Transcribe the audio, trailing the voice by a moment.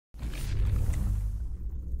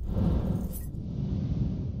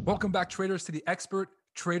Welcome back, traders, to the Expert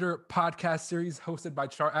Trader podcast series hosted by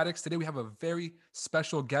ChartAddicts. Today, we have a very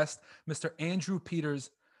special guest, Mr. Andrew Peters,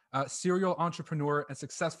 serial entrepreneur and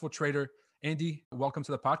successful trader. Andy, welcome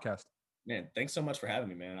to the podcast. Man, thanks so much for having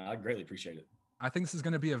me, man. I greatly appreciate it. I think this is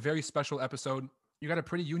going to be a very special episode. You got a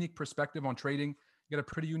pretty unique perspective on trading. You got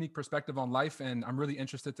a pretty unique perspective on life, and I'm really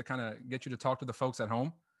interested to kind of get you to talk to the folks at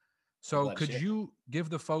home. So could you give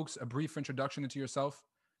the folks a brief introduction into yourself?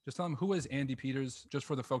 Just tell them, who is Andy Peters, just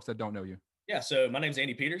for the folks that don't know you. Yeah, so my name's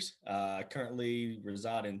Andy Peters. I currently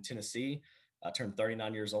reside in Tennessee. I turned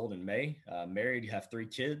 39 years old in May. Married, have 3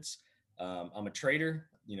 kids. I'm a trader,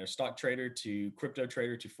 stock trader to crypto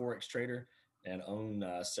trader to Forex Trader, and own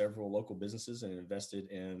several local businesses and invested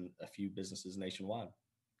in a few businesses nationwide.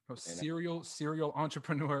 Serial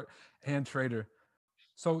entrepreneur and trader.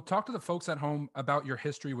 So talk to the folks at home about your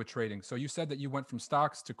history with trading. So you said that you went from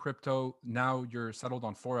stocks to crypto. Now you're settled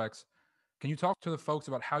on Forex. Can you talk to the folks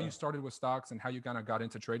about how you started with stocks and how you kind of got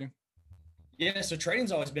into trading? Yeah, so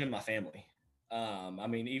trading's always been in my family.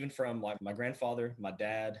 Even from like my grandfather, my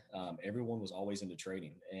dad, everyone was always into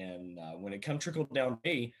trading. And when it trickled down to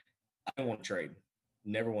me, I didn't want to trade.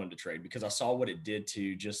 Never wanted to trade because I saw what it did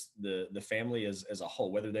to just the family as a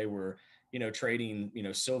whole, whether they were, trading,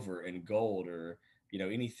 silver and gold or,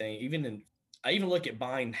 anything. I even look at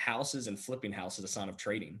buying houses and flipping houses as a sign of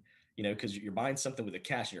trading, because you're buying something with the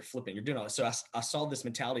cash and you're flipping, you're doing all. So I saw this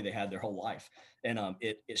mentality they had their whole life, and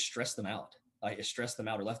it stressed them out. It stressed them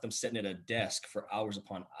out or left them sitting at a desk for hours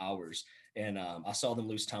upon hours. And I saw them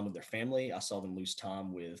lose time with their family. I saw them lose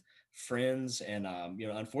time with friends. And,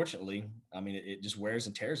 unfortunately, it just wears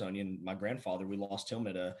and tears on you. And my grandfather, we lost him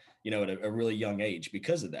at a really young age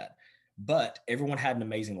because of that. But everyone had an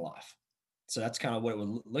amazing life. So that's kind of what it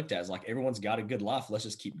was looked at as, like, everyone's got a good life. Let's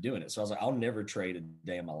just keep doing it. So I was like, I'll never trade a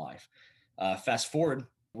day in my life. Fast forward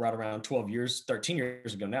right around 13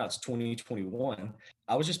 years ago now, it's 2021.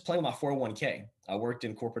 I was just playing my 401k. I worked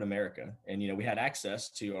in corporate America, and, we had access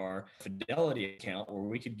to our Fidelity account where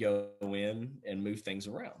we could go in and move things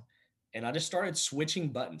around. And I just started switching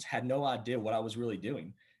buttons, had no idea what I was really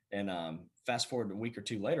doing. And fast forward a week or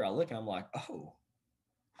two later, I look and I'm like, oh,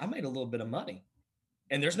 I made a little bit of money.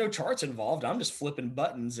 And there's no charts involved. I'm just flipping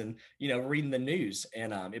buttons and, reading the news.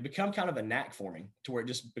 And it became kind of a knack for me to where it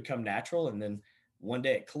just become natural. And then one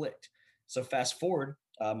day it clicked. So fast forward,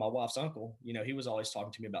 my wife's uncle, he was always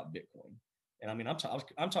talking to me about Bitcoin. And I'm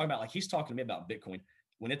talking about, like, he's talking to me about Bitcoin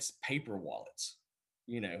when it's paper wallets,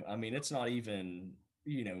 it's not even,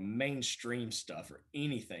 mainstream stuff or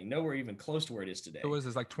anything, nowhere even close to where it is today. So was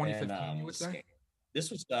this like 2015, you would say?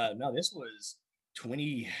 This was, this was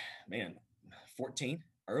 14,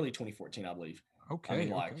 early 2014, I believe.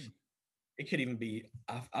 Okay. It could even be,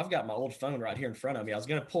 I've got my old phone right here in front of me. I was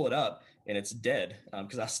going to pull it up and it's dead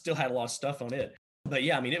because I still had a lot of stuff on it. But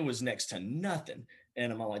yeah, it was next to nothing.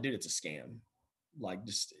 And I'm like, dude, it's a scam. Like,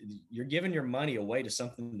 just, you're giving your money away to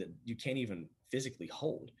something that you can't even physically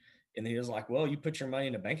hold. And then he was like, well, you put your money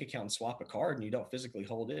in a bank account and swap a card and you don't physically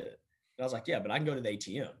hold it. And I was like, yeah, but I can go to the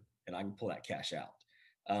ATM and I can pull that cash out.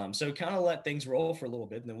 So kind of let things roll for a little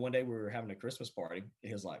bit. And then one day we were having a Christmas party and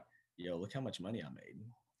he was like, yo, look how much money I made.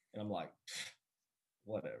 And I'm like,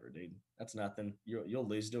 whatever, dude, that's nothing. You'll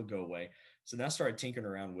lose, it'll go away. So then I started tinkering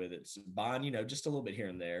around with it, buying, just a little bit here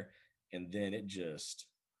and there. And then it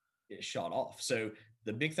shot off. So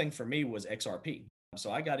the big thing for me was XRP.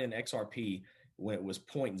 So I got in XRP when it was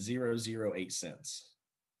 0.008 cents.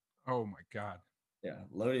 Oh my God. Yeah.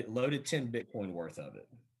 Loaded 10 Bitcoin worth of it.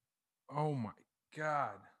 Oh my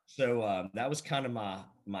God. So that was kind of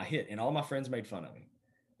my hit. And all my friends made fun of me.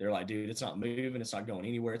 They're like, dude, it's not moving. It's not going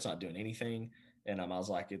anywhere. It's not doing anything. And I was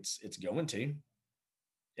like, it's going to.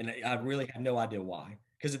 And I really had no idea why.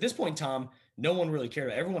 Because at this point in time, no one really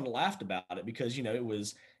cared. Everyone laughed about it because,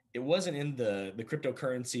 it wasn't in the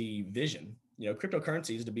cryptocurrency vision.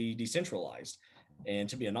 Cryptocurrency is to be decentralized and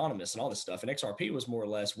to be anonymous and all this stuff. And XRP was more or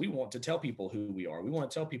less, we want to tell people who we are. We want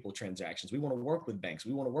to tell people transactions. We want to work with banks.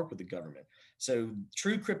 We want to work with the government. So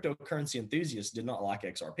true cryptocurrency enthusiasts did not like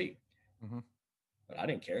XRP. Mm-hmm. But I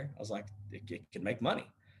didn't care. I was like, it could make money.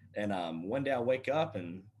 And one day I wake up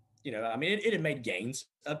and, it had made gains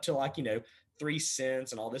up to 3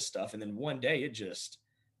 cents and all this stuff. And then one day it just,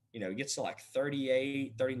 it gets to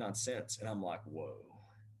 38, 39 cents. And I'm like, whoa,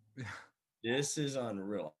 this is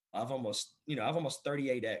unreal. I've almost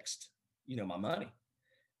 38x'd, my money.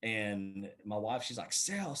 And my wife, she's like,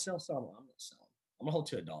 sell. I'm not selling. I'm gonna hold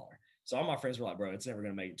to $1. So all my friends were like, bro, it's never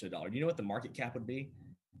gonna make it to $1. Do you know what the market cap would be?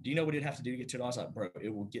 Do you know what it'd have to do to get to $1? I was like, bro,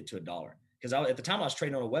 it will get to $1. Because at the time I was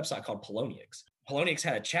trading on a website called Poloniex. Poloniex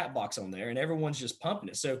had a chat box on there and everyone's just pumping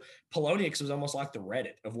it. So Poloniex was almost like the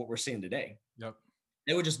Reddit of what we're seeing today. Yep.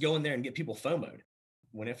 they would just go in there and get people FOMO'd.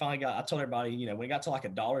 When it finally got, I told everybody, you know, when it got to like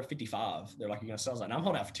 $1.55, they're like, "You're gonna sell?" I was like, "No, I'm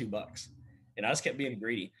holding out for $2." And I just kept being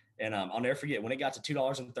greedy. And I'll never forget when it got to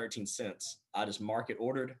 $2.13, I just market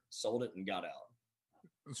ordered, sold it, and got out.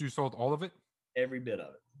 So you sold all of it? Every bit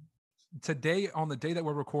of it. Today, on the day that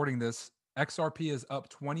we're recording this, XRP is up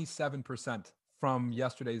 27% from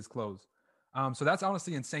yesterday's close. So that's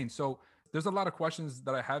honestly insane. So there's a lot of questions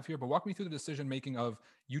that I have here, but walk me through the decision making of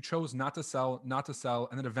you chose not to sell,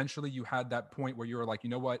 and then eventually you had that point where you were like,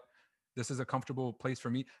 you know what, this is a comfortable place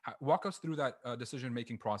for me. Walk us through that decision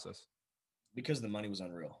making process. Because the money was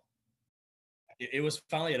unreal. It was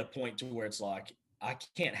finally at a point to where it's like, I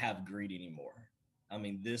can't have greed anymore. I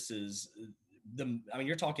mean, this is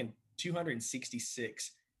you're talking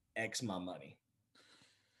 266x my money.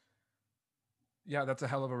 Yeah, that's a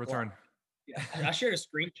hell of a return. Well, yeah, I shared a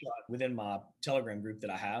screenshot within my Telegram group that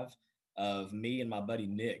I have of me and my buddy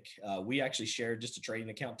Nick. We actually shared just a trading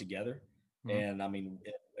account together. Mm-hmm. And I mean,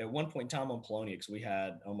 at one point in time on Poloniex, we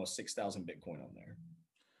had almost 6,000 Bitcoin on there.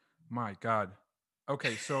 My God.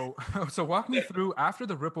 Okay, so walk me through after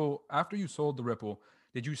you sold the Ripple,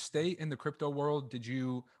 did you stay in the crypto world? Did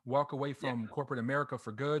you walk away from corporate America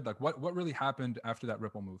for good? Like what really happened after that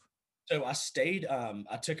Ripple move? So I stayed,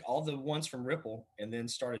 I took all the ones from Ripple and then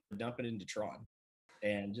started dumping into Tron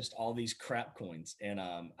and just all these crap coins. And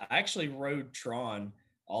I actually rode Tron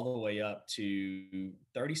all the way up to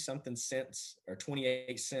 30 something cents or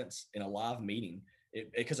 28 cents in a live meeting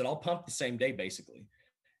because it all pumped the same day basically.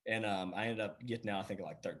 And I ended up getting out, I think,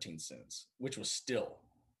 like 13 cents, which was still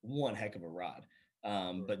one heck of a ride.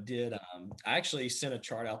 But I actually sent a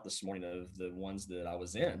chart out this morning of the ones that I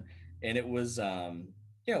was in. And it was,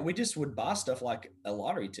 we just would buy stuff like a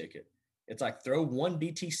lottery ticket. It's like throw one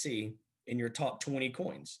BTC in your top 20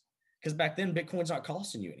 coins. Because back then, Bitcoin's not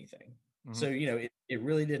costing you anything. Mm-hmm. So, it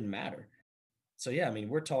really didn't matter. So, yeah, I mean,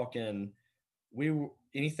 we're talking,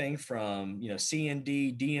 anything from,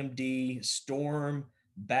 CND, DMD, Storm,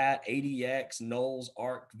 BAT, ADX, Knowles,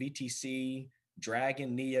 ARC, VTC,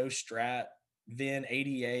 Dragon, Neo, Strat, Vin,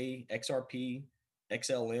 ADA, XRP,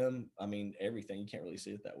 XLM. I mean, everything. You can't really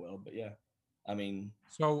see it that well, but yeah. I mean,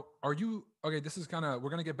 so are you okay? This is we're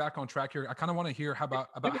gonna get back on track here. I kind of want to hear about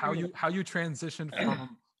how you transitioned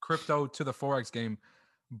from crypto to the Forex game,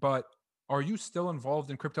 but are you still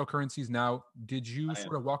involved in cryptocurrencies now? Did you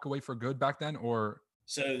sort of walk away for good back then, or?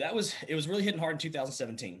 So it was really hitting hard in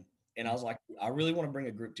 2017. And I was like, I really want to bring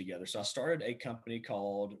a group together. So I started a company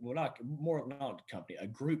called, a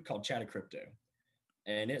group called Chat Crypto.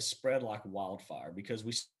 And it spread like wildfire because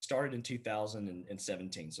we started in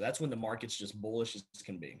 2017. So that's when the market's just bullish as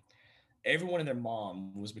can be. Everyone and their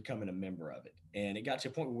mom was becoming a member of it. And it got to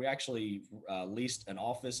a point where we actually leased an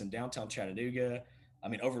office in downtown Chattanooga. I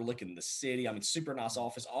mean, overlooking the city. I mean, super nice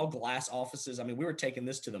office, all glass offices. I mean, we were taking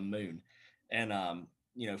this to the moon. And,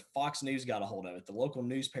 Fox News got a hold of it. The local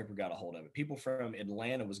newspaper got a hold of it. People from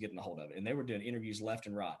Atlanta was getting a hold of it. And they were doing interviews left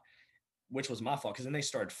and right, which was my fault because then they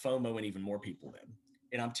started FOMOing even more people then.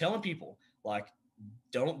 And I'm telling people, like,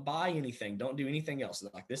 don't buy anything. Don't do anything else.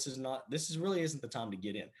 Like, this really isn't the time to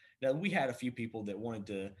get in. Now, we had a few people that wanted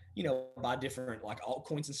to, buy different like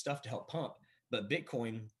altcoins and stuff to help pump. But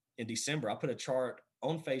Bitcoin in December, I put a chart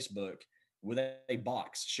on Facebook with a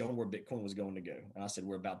box showing where Bitcoin was going to go. And I said,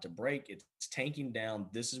 we're about to break. It's tanking down.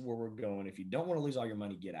 This is where we're going. If you don't want to lose all your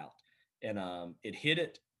money, get out. And it hit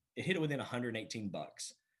it within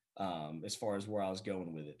 $118. As far as where I was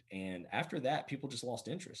going with it. And after that, people just lost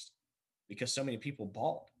interest because so many people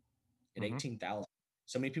bought at 18,000.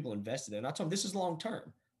 So many people invested in it. And I told them this is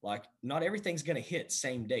long-term. Like, not everything's going to hit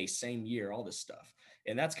same day, same year, all this stuff.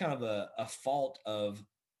 And that's kind of a fault of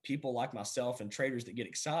people like myself and traders that get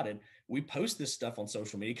excited. We post this stuff on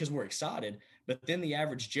social media because we're excited, but then the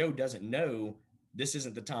average Joe doesn't know this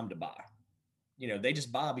isn't the time to buy. They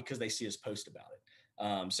just buy because they see us post about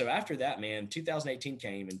it. So after that, man, 2018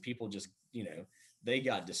 came and people just, they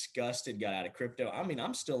got disgusted, got out of crypto. I mean,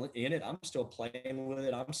 I'm still in it. I'm still playing with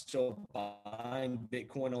it. I'm still buying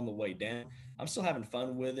Bitcoin on the way down. I'm still having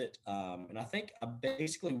fun with it. And I think I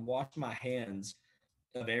basically washed my hands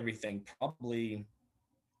of everything probably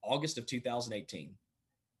August of 2018.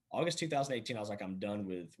 August 2018, I was like, I'm done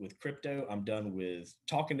with crypto. I'm done with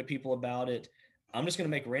talking to people about it. I'm just going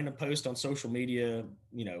to make random posts on social media,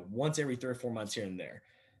 once every 3 or 4 months here and there.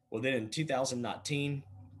 Well, then in 2019,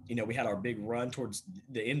 we had our big run towards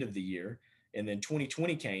the end of the year. And then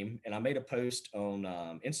 2020 came and I made a post on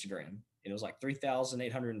Instagram and it was like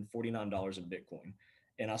 $3,849 in Bitcoin.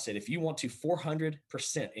 And I said, if you want to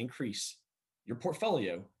 400% increase your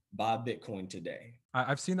portfolio, buy Bitcoin today.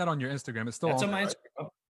 I've seen that on your Instagram. It's still on my Instagram.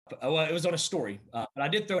 Well, it was on a story, but I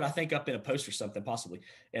did throw it, I think, up in a post or something, possibly.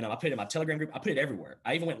 And I put it in my Telegram group. I put it everywhere.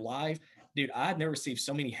 I even went live. Dude, I had never received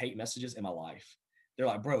so many hate messages in my life. They're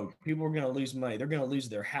like, bro, people are going to lose money. They're going to lose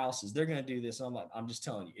their houses. They're going to do this. And I'm like, I'm just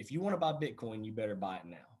telling you, if you want to buy Bitcoin, you better buy it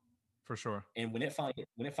now. For sure. And when it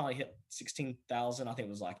finally hit 16,000, I think it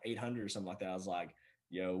was like 800 or something like that. I was like,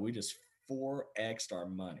 yo, we just 4x'd our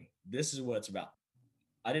money. This is what it's about.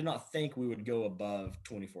 I did not think we would go above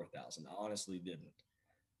 24,000. I honestly didn't.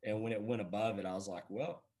 And when it went above it, I was like,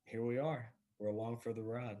 well, here we are. We're along for the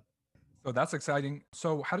ride. So that's exciting.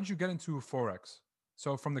 So how did you get into Forex?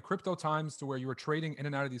 So from the crypto times to where you were trading in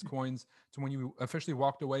and out of these coins to when you officially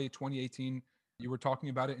walked away 2018, you were talking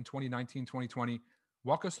about it in 2019, 2020.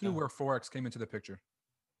 Walk us through where Forex came into the picture.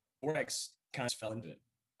 Forex kind of fell into it.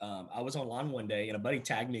 I was online one day and a buddy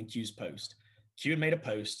tagged me in Q's post. Q had made a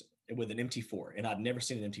post with an MT4 and I'd never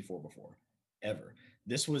seen an MT4 before, ever.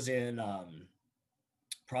 This was in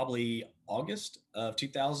probably August of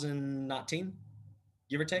 2019,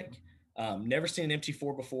 give or take. Never seen an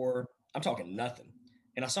MT4 before. I'm talking nothing.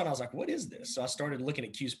 And I saw it, and I was like, what is this? So I started looking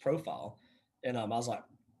at Q's profile and I was like,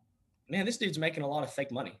 man, this dude's making a lot of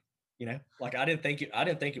fake money. You know, like I didn't think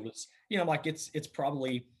it was, you know, like it's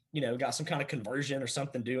probably, you know, got some kind of conversion or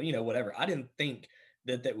something doing, you know, whatever. I didn't think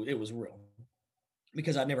that it was real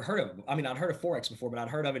because I'd never heard of it. I mean, I'd heard of Forex before, but I'd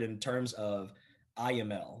heard of it in terms of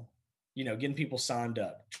IML, you know, getting people signed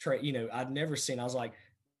up, you know, I'd never seen, I was like,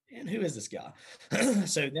 man, who is this guy?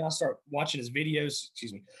 So then I start watching his videos,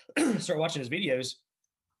 start watching his videos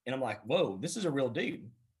and I'm like, whoa, this is a real dude.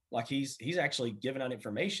 Like he's actually giving out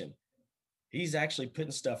information. He's actually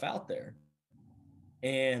putting stuff out there.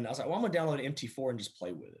 And I was like, well, I'm going to download an MT4 and just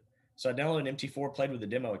play with it. So I downloaded an MT4, played with the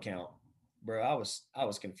demo account. Bro, I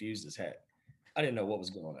was confused as heck. I didn't know what was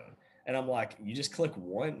going on. And I'm like, you just click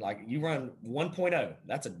one, like you run 1.0,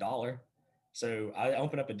 that's $1. So I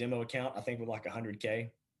open up a demo account, I think with like 100K.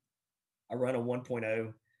 I run a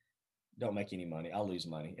 1.0, don't make any money. I'll lose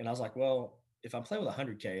money. And I was like, well, if I'm playing with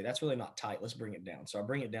 100K, that's really not tight. Let's bring it down. So I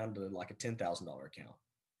bring it down to like a $10,000 account.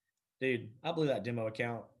 Dude, I blew that demo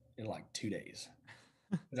account in like 2 days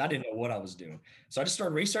because I didn't know what I was doing. So I just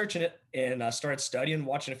started researching it and I started studying,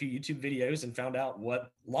 watching a few YouTube videos and found out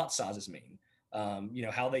what lot sizes mean. You know,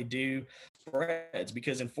 how they do spreads,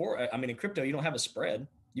 because in crypto, you don't have a spread.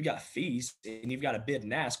 You got fees and you've got a bid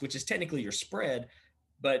and ask, which is technically your spread,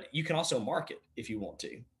 but you can also market if you want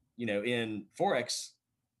to. You know, in Forex,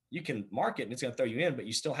 you can market and it's going to throw you in, but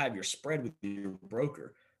you still have your spread with your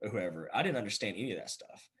broker or whoever. I didn't understand any of that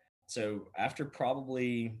stuff. So after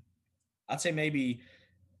probably, I'd say maybe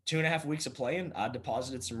 2.5 weeks of playing, I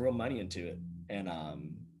deposited some real money into it. And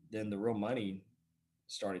then the real money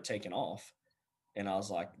started taking off. And I was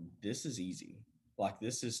like, this is easy. Like,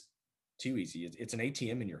 this is too easy. It's an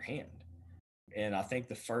ATM in your hand. And I think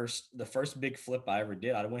the first big flip I ever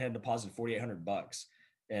did, I went ahead and deposited $4,800.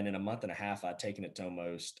 And in a month and a half, I'd taken it to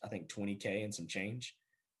almost, I think, 20K and some change.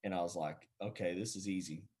 And I was like, okay, this is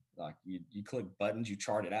easy. Like you click buttons, you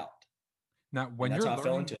chart it out. Now, when you're learning, I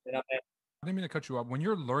fell into it, I didn't mean to cut you up. When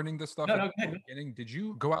you're learning this stuff no, at the beginning, did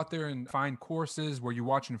you go out there and find courses? Were you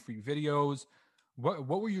watching free videos? What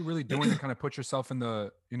were you really doing to kind of put yourself in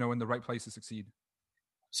the right place to succeed?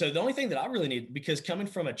 So the only thing that I really need, because coming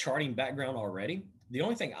from a charting background already, the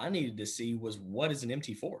only thing I needed to see was what is an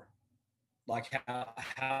MT4? Like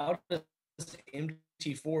how does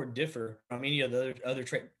MT4 differ from any of the other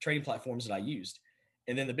trading platforms that I used?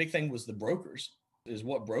 And then the big thing was the brokers. Is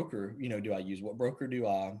what broker, do I use? What broker do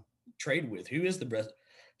I trade with? Who is the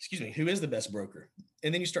best broker?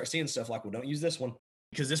 And then you start seeing stuff like, well, don't use this one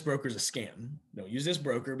because this broker is a scam. Don't use this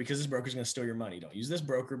broker because this broker is going to steal your money. Don't use this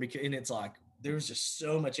broker because, and it's like, there was just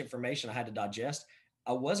so much information I had to digest.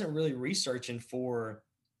 I wasn't really researching for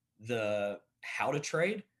the how to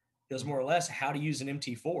trade. It was more or less how to use an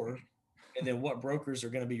MT4 and then what brokers are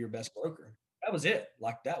going to be your best broker. That was it.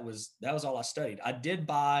 Like that was all I studied. I did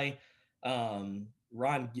buy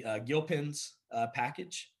Ron Gilpin's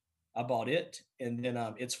package. I bought it, and then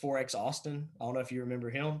it's Forex Austin. I don't know if you remember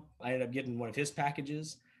him. I ended up getting one of his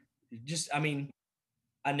packages.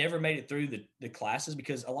 I never made it through the classes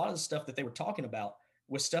because a lot of the stuff that they were talking about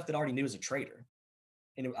was stuff that I already knew as a trader.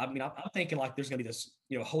 And I'm thinking like there's going to be this,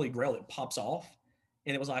 holy grail that pops off.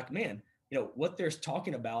 And it was like, man, what they're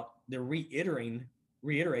talking about, they're reiterating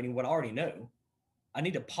what I already know. I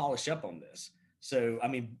need to polish up on this. So,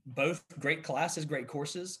 both great classes, great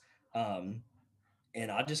courses. And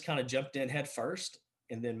I just kind of jumped in head first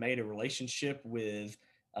and then made a relationship with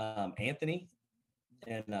Anthony.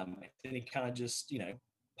 And Anthony kind of just,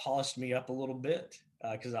 polished me up a little bit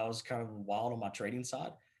because I was kind of wild on my trading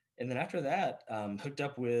side. And then after that, hooked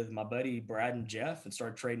up with my buddy Brad and Jeff and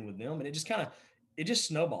started trading with them. And it just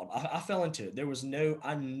snowballed. I fell into it. There was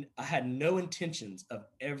I had no intentions of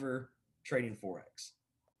ever trading Forex.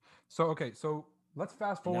 So, okay. So let's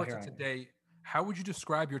fast And now forward to here I am. today. How would you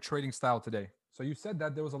describe your trading style today? So you said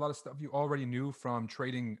that there was a lot of stuff you already knew from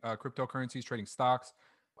trading cryptocurrencies, trading stocks.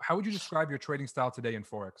 How would you describe your trading style today in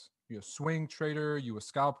Forex? You a swing trader? You a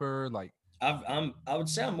scalper? Like, I would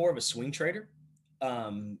say I'm more of a swing trader,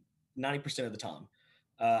 90% of the time.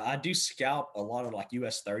 I do scalp a lot of like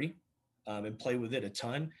US 30 and play with it a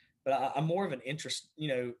ton, but I'm more of an interest,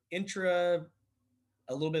 intra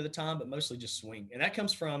a little bit of the time, but mostly just swing. And that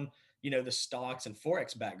comes from, the stocks and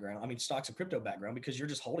Forex background. I mean, stocks and crypto background, because you're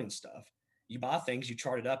just holding stuff. You buy things, you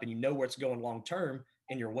chart it up, and you know where it's going long term,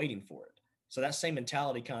 and you're waiting for it. So that same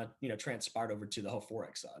mentality kind of, transpired over to the whole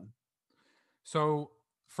Forex side. so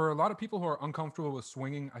for a lot of people who are uncomfortable with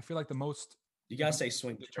swinging, I feel like the most You guys say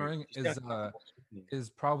swing trade. deterring is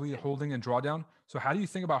probably holding and drawdown. So how do you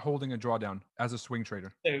think about holding and drawdown as a swing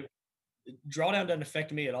trader? So drawdown doesn't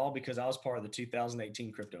affect me at all because I was part of the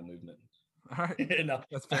 2018 crypto movement. All right, no,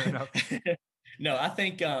 that's fair enough. no, I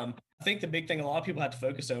think the big thing a lot of people have to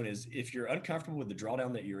focus on is if you're uncomfortable with the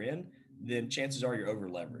drawdown that you're in, then chances are you're over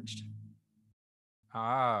leveraged.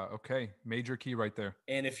 Ah, okay, major key right there.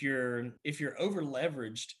 And if you're over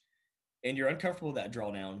leveraged and you're uncomfortable with that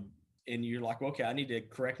drawdown, and you're like, well, okay, I need to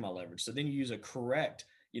correct my leverage. So then you use a correct,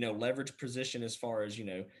 leverage position as far as,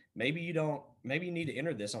 maybe you need to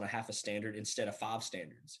enter this on a half a standard instead of 5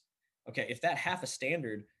 standards. Okay. If that half a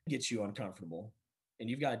standard gets you uncomfortable and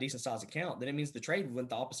you've got a decent size account, then it means the trade went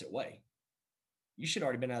the opposite way. You should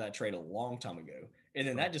already been out of that trade a long time ago. And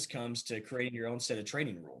then that just comes to creating your own set of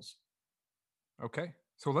trading rules. Okay.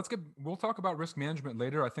 So we'll talk about risk management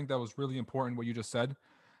later. I think that was really important what you just said.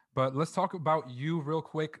 But let's talk about you real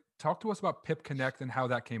quick. Talk to us about Pip Connect and how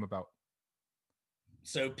that came about.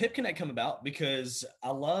 So Pip Connect come about because I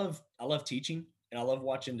love teaching and I love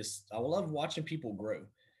watching this. I love watching people grow.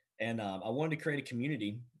 And I wanted to create a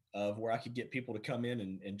community of where I could get people to come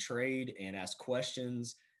in and trade and ask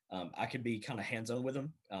questions. I could be kind of hands-on with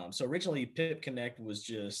them. So originally Pip Connect was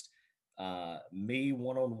just me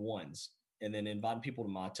one-on-ones and then inviting people to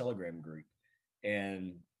my Telegram group.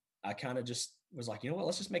 And I kind of just was like, you know what,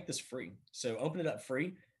 let's just make this free. So open it up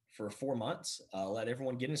free for 4 months, let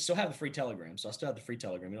everyone get in. Still have the free Telegram. So I still have the free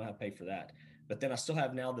Telegram. You don't have to pay for that. But then I still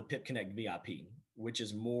have now the Pip Connect VIP, which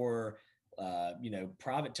is more,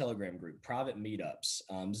 private Telegram group, private meetups,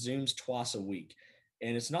 Zooms twice a week.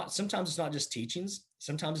 And sometimes it's not just teachings.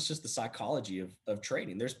 Sometimes it's just the psychology of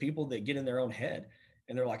trading. There's people that get in their own head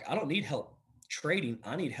and they're like, I don't need help trading.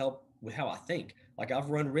 I need help with how I think. Like I've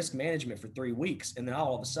run risk management for 3 weeks and then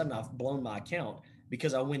all of a sudden I've blown my account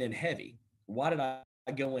because I went in heavy. Why did I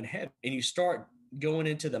go in heavy? And you start going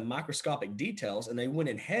into the microscopic details, and they went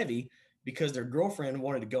in heavy because their girlfriend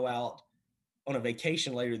wanted to go out on a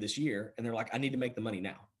vacation later this year. And they're like, I need to make the money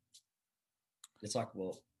now. It's like,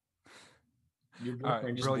 well, your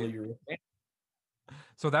girlfriend just blew your risk.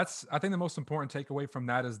 So I think the most important takeaway from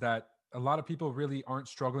that is that a lot of people really aren't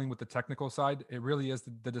struggling with the technical side. It really is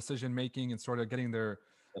the decision making and sort of getting their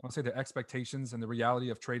expectations and the reality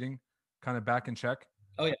of trading kind of back in check.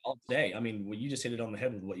 Oh yeah, all day. I mean, well, you just hit it on the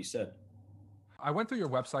head with what you said. I went through your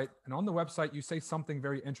website, and on the website, you say something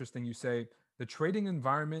very interesting. You say the trading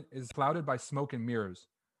environment is clouded by smoke and mirrors.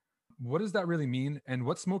 What does that really mean? And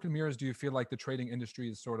what smoke and mirrors do you feel like the trading industry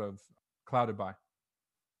is sort of clouded by?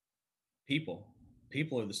 People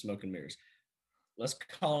are the smoke and mirrors. Let's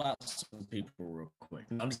call out some people real quick.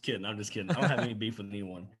 I'm just kidding. I don't have any beef with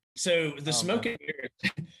anyone. So the smoke and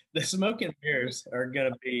mirrors are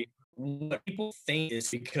going to be what people think is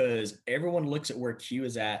because everyone looks at where Q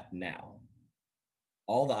is at now.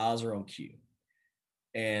 All the eyes are on Q.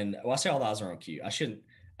 And I say all the eyes are on Q. I shouldn't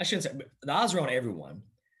say the eyes are on everyone.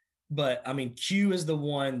 But I mean, Q is the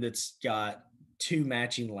one that's got 2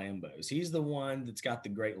 matching Lambos. He's the one that's got the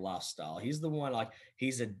great lifestyle. He's the one, like,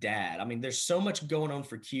 he's a dad. I mean, there's so much going on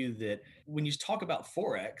for Q that when you talk about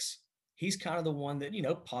Forex, he's kind of the one that,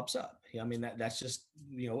 pops up. I mean, that's just,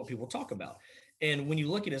 what people talk about. And when you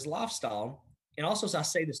look at his lifestyle, and also I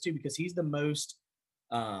say this too, because he's the most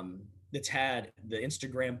that's had the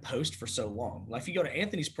Instagram post for so long. Like if you go to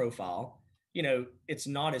Anthony's profile, it's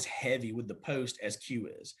not as heavy with the post as Q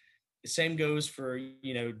is. The same goes for,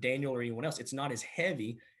 Daniel or anyone else. It's not as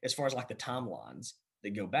heavy as far as like the timelines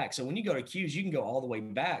that go back. So when you go to Q's, you can go all the way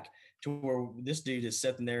back to where this dude is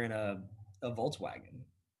sitting there in a Volkswagen.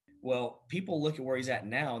 Well, people look at where he's at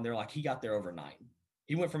now and they're like, he got there overnight.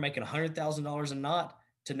 He went from making $100,000 a knot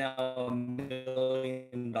to now $1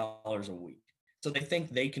 million a week. So they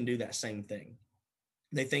think they can do that same thing.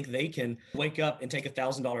 They think they can wake up and take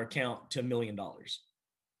 $1,000 account to $1 million.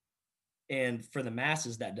 And for the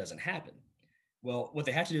masses, that doesn't happen. Well, what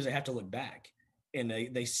they have to do is they have to look back, and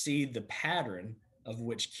they see the pattern of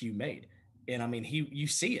which Q made. And I mean, you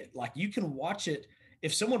see it. Like, you can watch it.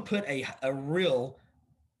 If someone put a reel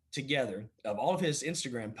together of all of his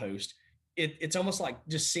Instagram posts, it's almost like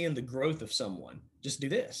just seeing the growth of someone. Just do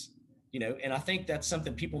this, and I think that's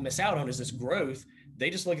something people miss out on, is this growth. They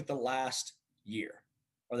just look at the last year,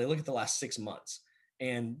 or they look at the last 6 months,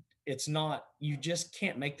 and it's not, you just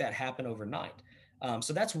can't make that happen overnight.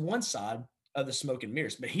 So that's one side of the smoke and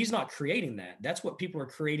mirrors, but he's not creating that. That's what people are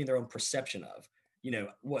creating their own perception of.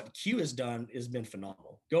 What Q has done has been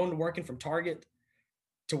phenomenal. Going to working from Target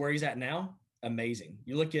to where he's at now, amazing.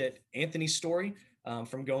 You look at Anthony's story,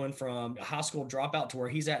 from going from a high school dropout to where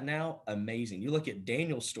he's at now, amazing. You look at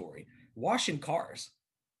Daniel's story, washing cars,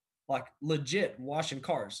 like legit washing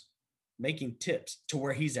cars, making tips to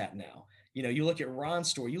where he's at now. You look at Ron's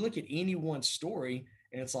story, you look at anyone's story,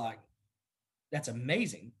 and it's like, that's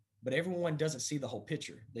amazing. But everyone doesn't see the whole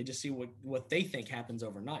picture. They just see what they think happens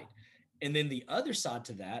overnight. And then the other side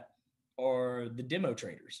to that are the demo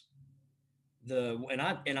traders. And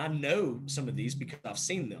I know some of these because I've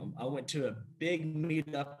seen them. I went to a big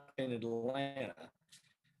meetup in Atlanta,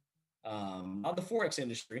 not the Forex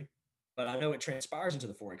industry, but I know it transpires into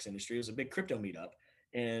the Forex industry. It was a big crypto meetup.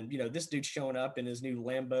 And, this dude's showing up in his new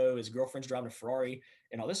Lambo, his girlfriend's driving a Ferrari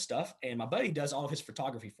and all this stuff. And my buddy does all of his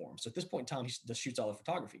photography for him. So at this point in time, he just shoots all the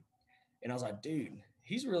photography. And I was like, dude,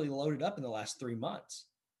 he's really loaded up in the last 3 months.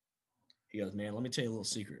 He goes, man, let me tell you a little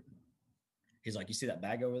secret. He's like, you see that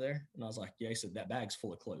bag over there? And I was like, yeah. He said, that bag's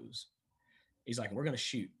full of clothes. He's like, we're going to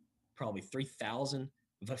shoot probably 3,000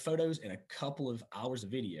 photos and a couple of hours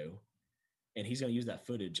of video. And he's going to use that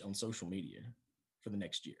footage on social media for the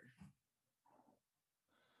next year.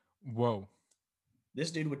 Whoa.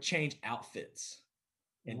 This dude would change outfits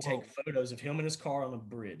and take photos of him in his car on a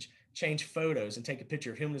bridge, change photos and take a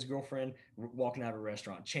picture of him and his girlfriend walking out of a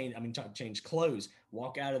restaurant, change clothes,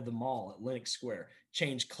 walk out of the mall at Lenox Square,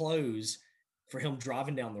 change clothes for him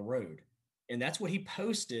driving down the road. And that's what he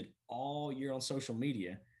posted all year on social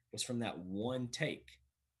media, was from that one take.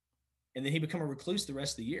 And then he became a recluse the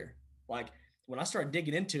rest of the year. Like, when I started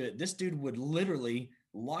digging into it, this dude would literally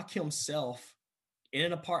lock himself in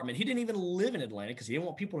an apartment. He didn't even live in Atlanta because he didn't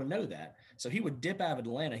want people to know that. So he would dip out of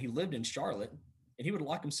Atlanta. He lived in Charlotte, and he would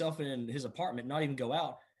lock himself in his apartment, not even go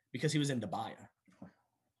out, because he was in Dubai.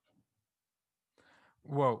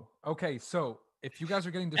 Whoa. Okay. So if you guys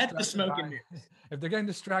are getting distracted, if they're getting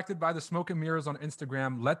distracted by the smoke and mirrors on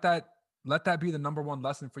Instagram, let that be the number one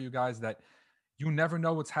lesson for you guys, that you never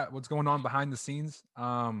know what's going on behind the scenes.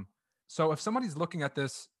 So if somebody's looking at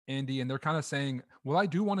this, Andy, and they're kind of saying, well, I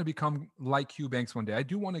do want to become like Q Banks one day, I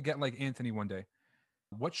do want to get like Anthony one day,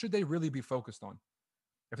 what should they really be focused on?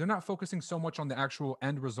 If they're not focusing so much on the actual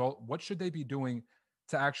end result, what should they be doing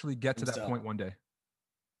to actually get to that point one day?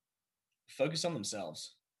 Focus on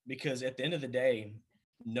themselves, because at the end of the day,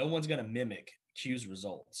 no one's going to mimic Q's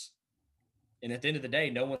results. And at the end of the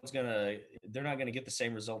day, they're not going to get the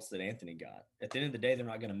same results that Anthony got. At the end of the day, they're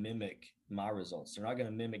not going to mimic my results. They're not going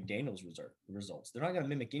to mimic Daniel's results. They're not going to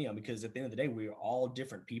mimic any of them, because at the end of the day, we are all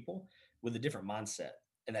different people with a different mindset.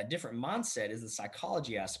 And that different mindset is the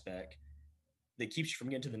psychology aspect that keeps you from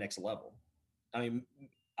getting to the next level. I mean,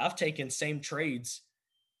 I've taken same trades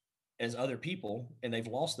as other people, and they've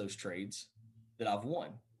lost those trades that I've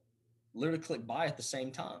won. Literally click buy at the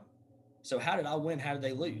same time. So how did I win? How did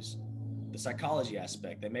they lose? The psychology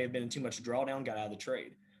aspect. They may have been in too much drawdown, got out of the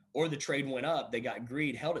trade, or the trade went up, they got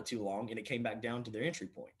greed, held it too long, and it came back down to their entry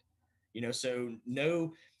point. So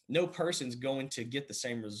no person's going to get the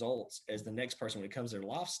same results as the next person when it comes to their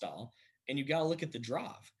lifestyle. And you got to look at the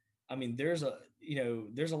drive. I mean, there's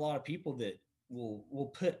a lot of people that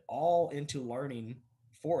will put all into learning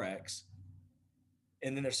Forex.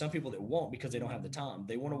 And then there's some people that won't, because they don't have the time.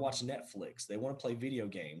 They want to watch Netflix. They want to play video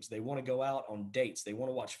games. They want to go out on dates. They want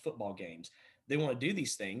to watch football games. They want to do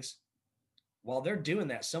these things. While they're doing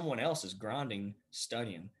that, someone else is grinding,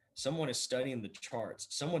 studying. Someone is studying the charts.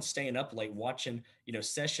 Someone's staying up late watching,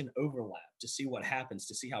 session overlap to see what happens,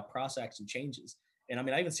 to see how price action changes. And I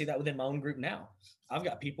mean, I even see that within my own group now. I've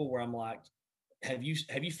got people where I'm like, have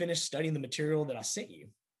you finished studying the material that I sent you?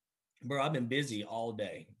 Bro, I've been busy all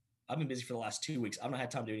day. I've been busy for the last 2 weeks. I've not had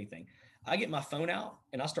time to do anything. I get my phone out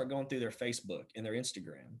and I start going through their Facebook and their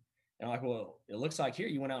Instagram. And I'm like, well, it looks like here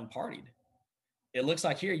you went out and partied. It looks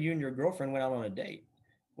like here you and your girlfriend went out on a date.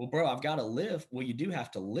 Well, bro, I've got to live. Well, you do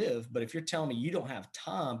have to live. But if you're telling me you don't have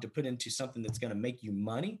time to put into something that's going to make you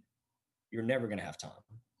money, you're never going to have time.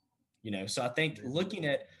 So I think looking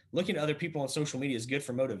at other people on social media is good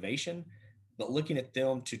for motivation, but looking at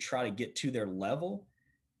them to try to get to their level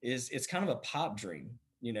it's kind of a pipe dream.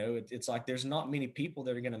 It's like there's not many people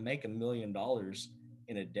that are going to make $1 million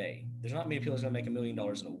in a day. There's not many people that's going to make $1 million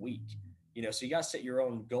in a week. So you got to set your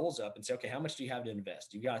own goals up and say, okay, how much do you have to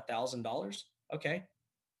invest? You got $1,000. Okay,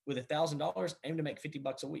 with $1,000, aim to make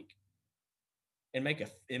 $50 a week, and make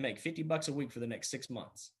 $50 a week for the next 6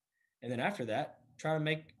 months, and then after that, try to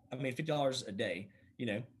make $50 a day.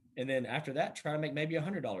 And then after that, try to make maybe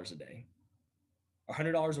 $100 a day, or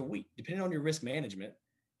 $100 a week, depending on your risk management.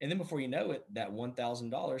 And then before you know it, that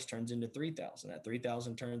 $1,000 turns into $3,000. That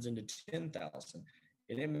 $3,000 turns into $10,000.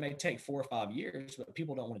 And it may take 4 or 5 years, but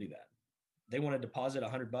people don't want to do that. They want to deposit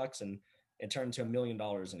 $100 and turn into $1 million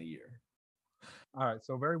in a year. All right.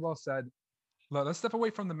 So very well said. Let's step away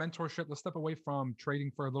from the mentorship. Let's step away from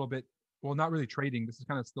trading for a little bit. Well, not really trading. This is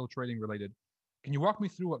kind of still trading related. Can you walk me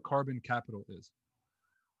through what Carbon Capital is?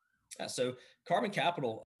 So Carbon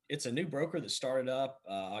Capital, it's a new broker that started up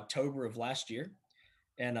October of last year.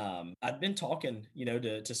 And I'd been talking,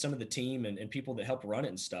 to some of the team and people that help run it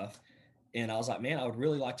and stuff. And I was like, man, I would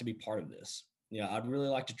really like to be part of this. I'd really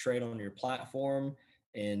like to trade on your platform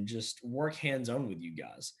and just work hands-on with you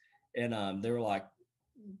guys. And they were like,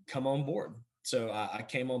 come on board. So I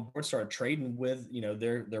came on board, started trading with,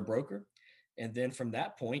 their broker. And then from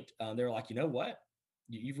that point, they were like, you know what?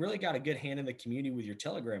 You've really got a good hand in the community with your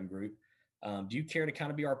Telegram group. Do you care to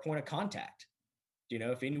kind of be our point of contact?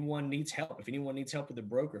 If anyone needs help with the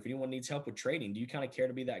broker, if anyone needs help with trading, do you kind of care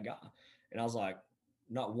to be that guy? And I was like,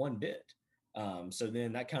 not one bit. So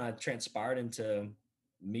then that kind of transpired into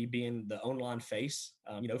me being the online face,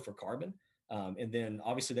 for Carbon. And then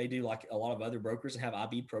obviously they do like a lot of other brokers and have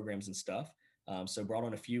IB programs and stuff. So brought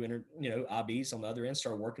on a few, IBs on the other end,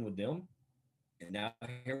 started working with them. And now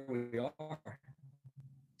here we are.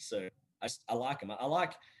 So I like them. I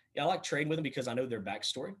like trading with them because I know their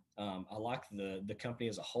backstory. I like the company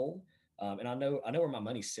as a whole. And I know where my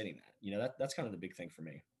money's sitting at. That's kind of the big thing for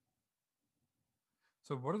me.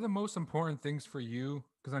 So what are the most important things for you?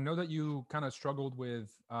 Because I know that you kind of struggled with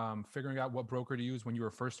figuring out what broker to use when you were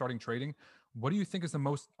first starting trading. What do you think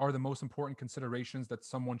are the most important considerations that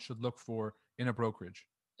someone should look for in a brokerage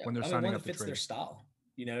when they're signing up to trade? One that fits their style.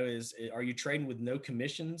 Are you trading with no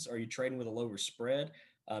commissions? Are you trading with a lower spread?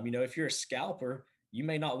 If you're a scalper, you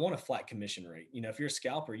may not want a flat commission rate. If you're a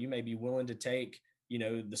scalper, you may be willing to take,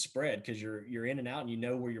 the spread because you're in and out and you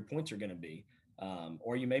know where your points are going to be.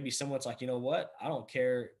 Or you may be someone that's like, you know what, I don't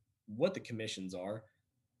care what the commissions are.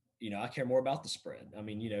 I care more about the spread.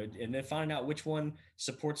 And then finding out which one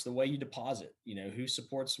supports the way you deposit, who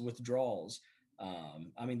supports withdrawals.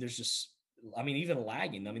 Even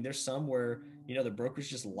lagging. There's some where, the brokers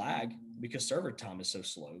just lag because server time is so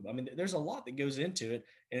slow. There's a lot that goes into it,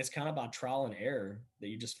 and it's kind of by trial and error that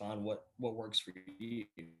you just find what works for you.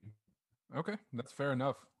 Okay, that's fair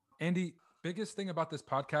enough. Andy, biggest thing about this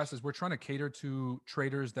podcast is we're trying to cater to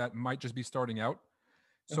traders that might just be starting out.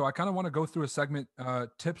 So I kind of want to go through a segment,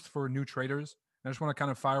 tips for new traders. And I just want to kind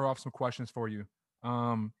of fire off some questions for you.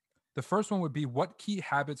 The first one would be, what key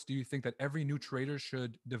habits do you think that every new trader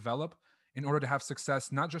should develop in order to have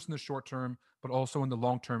success, not just in the short term, but also in the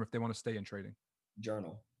long term if they want to stay in trading?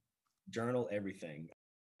 Journal everything.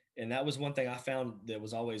 And that was one thing I found that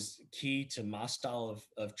was always key to my style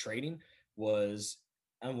of trading was,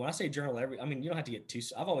 and when I say journal you don't have to get too,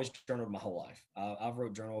 I've always journaled my whole life. I've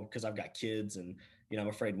wrote journal because I've got kids, and, I'm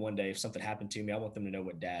afraid one day if something happened to me, I want them to know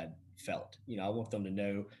what dad felt. I want them to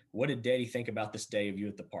know, what did daddy think about this day of you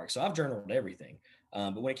at the park? So I've journaled everything.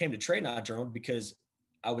 But when it came to trading, I journaled because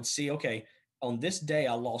I would see, okay, on this day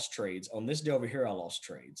I lost trades. On this day over here, I lost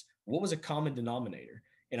trades. What was a common denominator?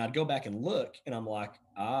 And I'd go back and look, and I'm like,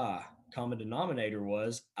 common denominator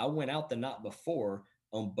was I went out the night before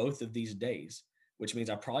on both of these days, which means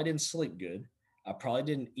I probably didn't sleep good. I probably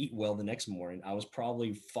didn't eat well the next morning. I was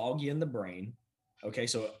probably foggy in the brain. Okay,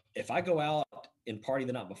 so if I go out and party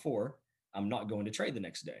the night before, I'm not going to trade the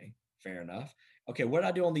next day. Fair enough. Okay, what did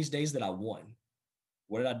I do on these days that I won?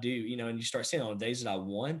 What did I do? And you start seeing on the days that I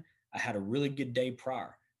won, I had a really good day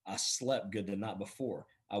prior. I slept good the night before.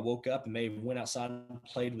 I woke up and maybe went outside and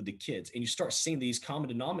played with the kids. And you start seeing these common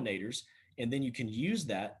denominators, and then you can use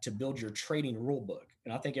that to build your trading rule book.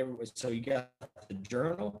 And I think so you got the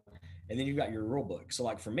journal, and then you've got your rule book. So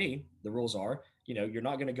like for me, the rules are, you're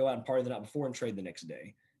not going to go out and party the night before and trade the next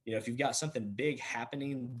day. If you've got something big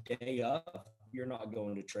happening day up, you're not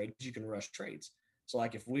going to trade because you can rush trades. So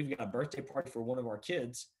like if we've got a birthday party for one of our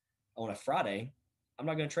kids on a Friday, I'm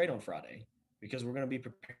not going to trade on Friday because we're going to be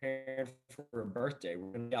prepared for a birthday.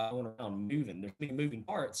 We're going to be going around moving. There's many moving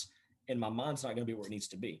parts, and my mind's not going to be where it needs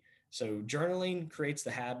to be. So journaling creates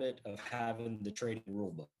the habit of having the trading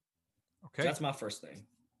rule book. So Okay. that's my first thing.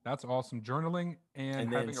 That's awesome. Journaling and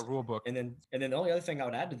And then, having a rule book. and then the only other thing I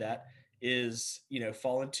would add to that is,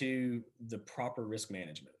 fall into the proper risk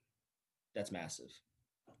management. That's massive.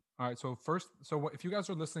 All right. So first, if you guys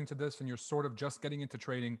are listening to this and you're sort of just getting into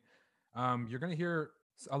trading, you're going to hear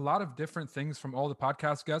a lot of different things from all the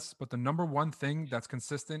podcast guests. But the number one thing that's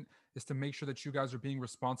consistent is to make sure that you guys are being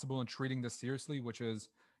responsible and treating this seriously, which is,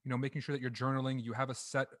 making sure that you're journaling. You have a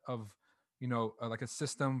set of, like a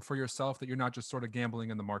system for yourself, that you're not just sort of gambling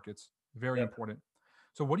in the markets. Very Yep. important.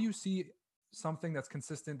 So what do you see something that's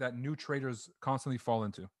consistent that new traders constantly fall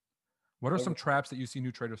into? What are some Over traps that you see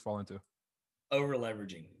new traders fall into? over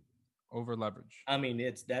leveraging. Over leverage. I mean,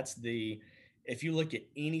 if you look at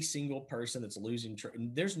any single person that's losing,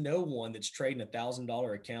 there's no one that's trading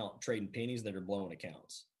 $1,000 account trading pennies that are blowing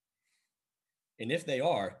accounts. And if they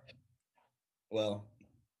are, well,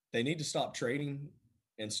 they need to stop trading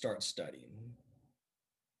and start studying.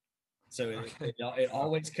 So Okay. it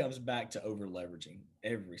always comes back to over leveraging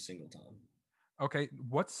every single time. Okay.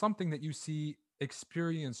 What's something that you see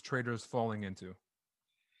experienced traders falling into?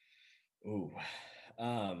 Ooh,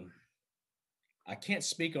 I can't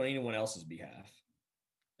speak on anyone else's behalf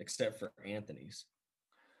except for Anthony's,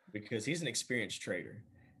 because he's an experienced trader,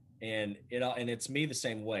 and it's me the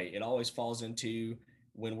same way. It always falls into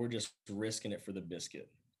when we're just risking it for the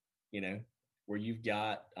biscuit, where you've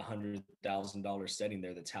got $100,000 sitting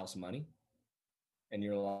there that's house money, and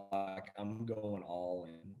you're like, I'm going all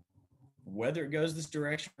in. Whether it goes this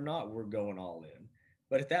direction or not, we're going all in.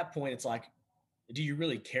 But at that point, it's like, do you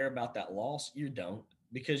really care about that loss? You don't,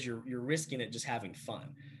 because you're risking it just having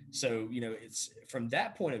fun. So it's from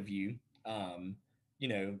that point of view.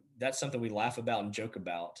 That's something we laugh about and joke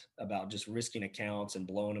about just risking accounts and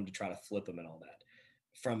blowing them to try to flip them and all that.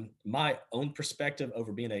 From my own perspective,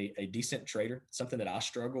 over being a decent trader, something that I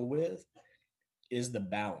struggle with is the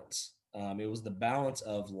balance. It was the balance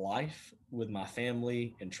of life with my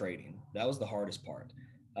family and trading. That was the hardest part.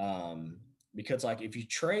 Because like if you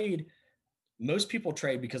trade, most people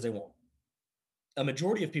trade because a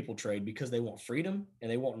majority of people trade because they want freedom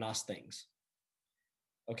and they want nice things.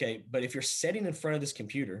 Okay. But if you're sitting in front of this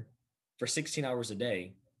computer for 16 hours a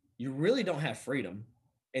day, you really don't have freedom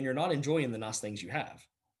and you're not enjoying the nice things you have.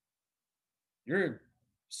 Your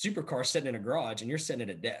supercar sitting in a garage and you're sitting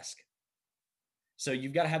at a desk. So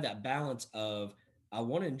you've got to have that balance of, I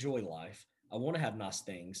want to enjoy life, I want to have nice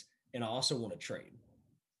things, and I also want to trade.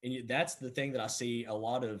 And that's the thing that I see a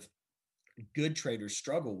lot of good traders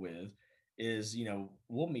struggle with is,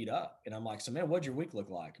 we'll meet up and I'm like, so man, what'd your week look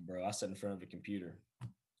like? Bro, I sat in front of a computer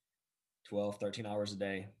 12, 13 hours a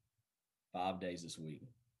day, 5 days this week.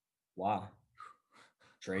 Why?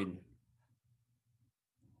 Trading.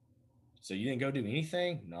 So you didn't go do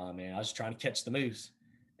anything? Nah, man, I was just trying to catch the moves.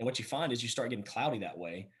 And what you find is you start getting cloudy that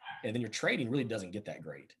way. And then your trading really doesn't get that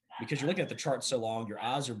great because you're looking at the chart so long, your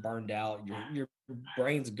eyes are burned out, your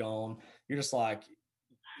brain's gone. You're just like,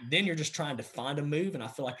 then you're just trying to find a move. And I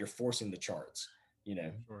feel like you're forcing the charts,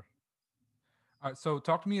 Sure. All right. So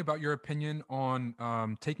talk to me about your opinion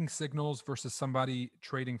on taking signals versus somebody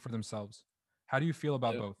trading for themselves. How do you feel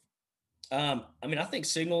about both? I mean, I think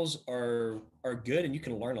signals are good, and you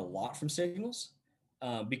can learn a lot from signals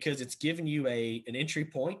because it's giving you an entry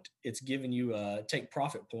point. It's giving you a take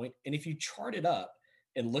profit point, and if you chart it up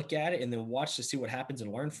and look at it and then watch to see what happens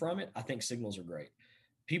and learn from it, I think signals are great.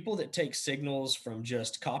 People that take signals from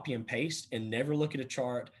just copy and paste and never look at a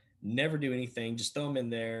chart, never do anything, just throw them in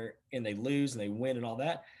there and they lose and they win and all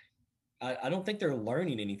that. I don't think they're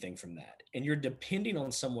learning anything from that. And you're depending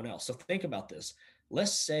on someone else. So think about this.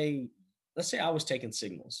 Let's say, let's say I was taking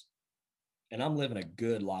signals and I'm living a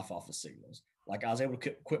good life off of signals. Like I was able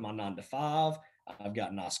to quit my 9 to 5. I've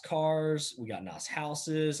got nice cars. We got nice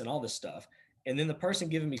houses and all this stuff. And then the person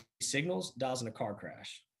giving me signals dies in a car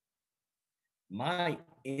crash. My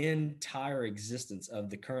entire existence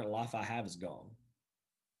of the current life I have is gone.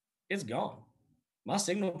 It's gone. My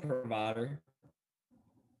signal provider,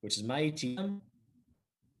 which is my ATM,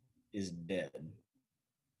 is dead.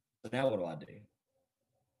 So now what do I do?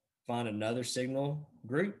 Find another signal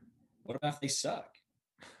group? What if they suck?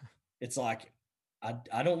 It's like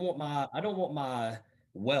I don't want my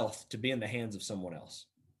wealth to be in the hands of someone else.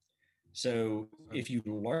 So if you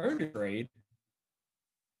learn to trade,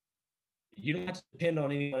 you don't have to depend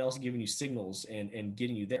on anyone else giving you signals and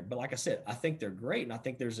getting you there. But like I said, I think they're great, and I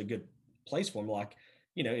think there's a good place for them. Like,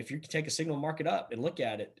 if you take a signal, mark it up, and look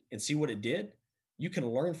at it and see what it did, you can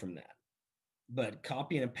learn from that. But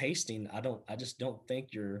copying and pasting, I just don't think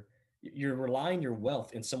you're relying your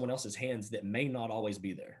wealth in someone else's hands that may not always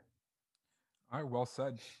be there. All right, well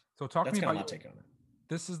said. So talk to That's me kind of about my take on it.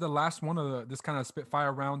 this is the last one of this kind of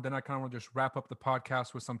spitfire round. Then I kind of want to just wrap up the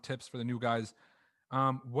podcast with some tips for the new guys.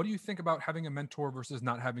 What do you think about having a mentor versus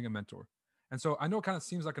not having a mentor? And so I know it kind of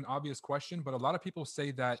seems like an obvious question, but a lot of people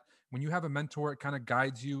say that when you have a mentor, it kind of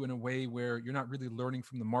guides you in a way where you're not really learning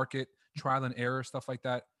from the market, trial and error, stuff like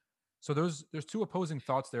that. So there's two opposing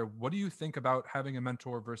thoughts there. What do you think about having a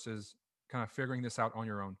mentor versus kind of figuring this out on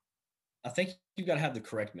your own? I think you've got to have the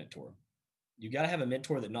correct mentor. You got to have a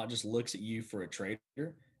mentor that not just looks at you for a trader.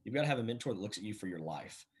 You've got to have a mentor that looks at you for your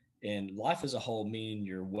life, and life as a whole, meaning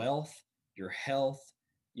your wealth, your health,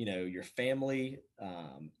 your family,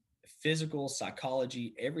 physical,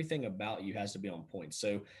 psychology, everything about you has to be on point.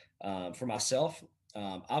 So, for myself,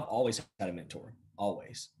 I've always had a mentor.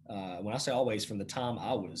 Always. When I say always, from the time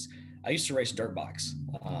I used to race dirt bikes.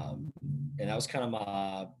 And that was kind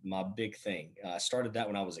of my big thing. I started that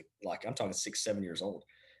when I was like, I'm talking 6, 7 years old.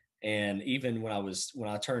 And even when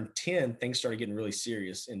I turned 10, things started getting really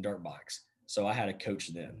serious in dirt bikes. So I had a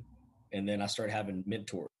coach then. And then I started having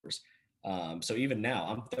mentors. So even now,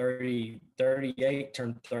 I'm 30, 38,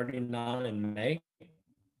 turned 39 in May.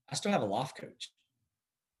 I still have a life coach.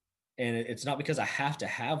 And it's not because I have to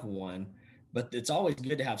have one, but it's always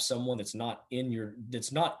good to have someone that's not in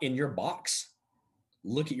your box.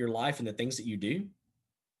 Look at your life and the things that you do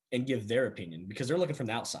and give their opinion, because they're looking from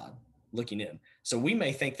the outside looking in. So we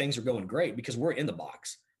may think things are going great because we're in the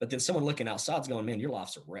box, but then someone looking outside is going, man, your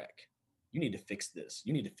life's a wreck. You need to fix this.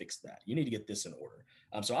 You need to fix that. You need to get this in order.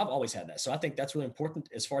 So I've always had that. So I think that's really important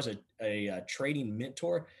as far as a trading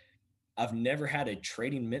mentor. I've never had a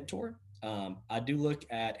trading mentor. I do look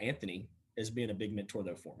at Anthony as being a big mentor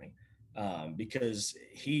though for me, because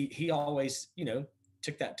he always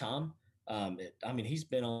took that time. He's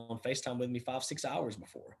been on FaceTime with me 5, 6 hours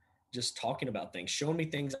before, just talking about things, showing me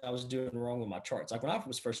things I was doing wrong with my charts. Like when I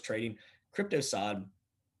was first trading crypto side,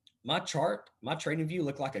 my trading view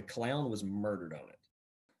looked like a clown was murdered on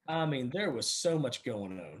it. There was so much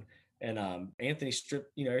going on. And Anthony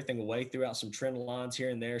stripped, everything away, threw out some trend lines here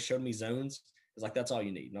and there, showed me zones. He was like, that's all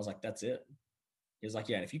you need. And I was like, that's it. He was like,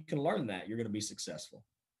 yeah, and if you can learn that, you're going to be successful.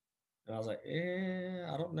 And I was like,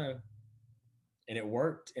 I don't know. And it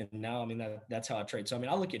worked. And now, that's how I trade. So,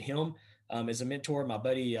 I look at him as a mentor. My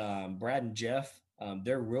buddy Brad and Jeff,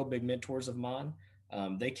 they're real big mentors of mine.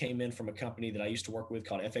 They came in from a company that I used to work with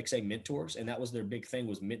called FXA Mentors, and that was their big thing,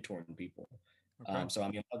 was mentoring people.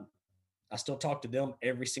 Okay. I still talk to them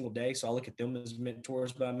every single day, so I look at them as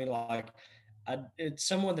mentors. But it's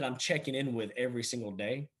someone that I'm checking in with every single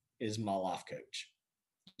day is my life coach.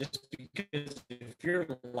 Just because if your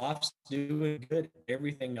life's doing good,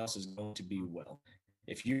 everything else is going to be well.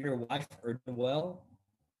 If you and your wife are doing well,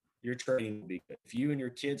 your trading will be good. If you and your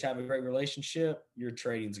kids have a great relationship, your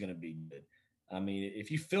trading is going to be good. If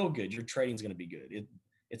you feel good, your trading is going to be good.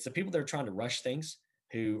 It's the people that are trying to rush things,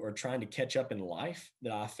 who are trying to catch up in life,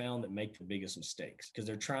 that I found that make the biggest mistakes, because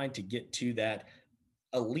they're trying to get to that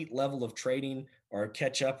elite level of trading or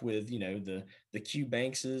catch up with, the Q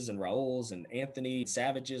Bankses and Raul's and Anthony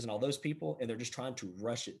Savages and all those people. And they're just trying to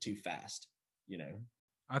rush it too fast.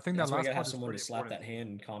 I think that That's why you last gotta have part is someone to pretty slap important. that hand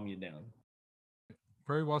and calm you down.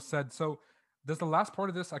 Very well said. So there's the last part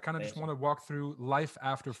of this. I kind of just want to walk through life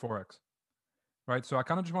after Forex, right? So I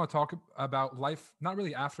kind of just want to talk about life, not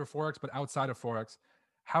really after Forex, but outside of Forex.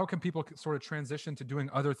 How can people sort of transition to doing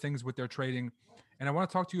other things with their trading? And I want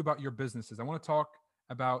to talk to you about your businesses. I want to talk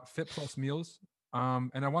about Fit Plus Meals.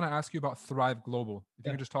 And I want to ask you about Thrive Global. If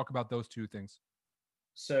you could just talk about those two things.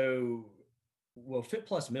 So, well, Fit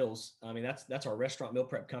Plus Meals, that's our restaurant meal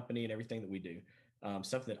prep company and everything that we do.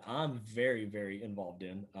 Something that I'm very, very involved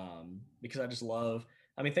in, because I just love,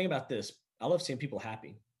 think about this. I love seeing people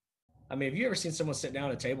happy. Have you ever seen someone sit down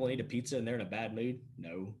at a table and eat a pizza and they're in a bad mood?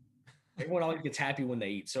 No. Everyone always gets happy when they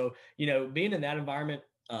eat. So, being in that environment,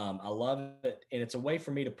 I love it. And it's a way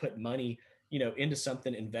for me to put money, into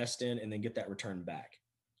something, invest in, and then get that return back.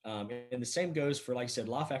 And the same goes for, like I said,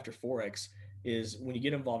 life after Forex is when you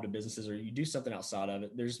get involved in businesses or you do something outside of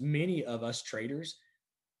it. There's many of us traders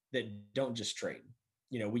that don't just trade.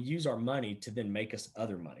 We use our money to then make us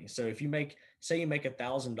other money. So if say you make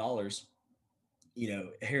 $1,000,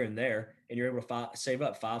 here and there, and you're able to save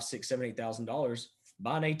up $5, $6, $7, $8,000,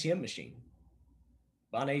 buy an ATM machine.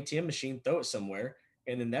 Buy an ATM machine, throw it somewhere,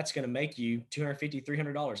 and then that's going to make you $250,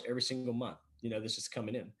 $300 every single month. This is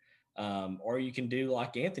coming in. Or you can do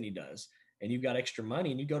like Anthony does, and you've got extra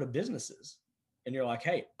money, and you go to businesses, and you're like,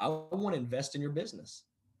 hey, I want to invest in your business,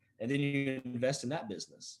 and then you invest in that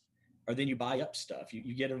business, or then you buy up stuff.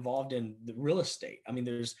 You get involved in the real estate.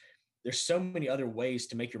 There's so many other ways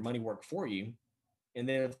to make your money work for you. And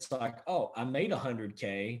then it's like, oh, I made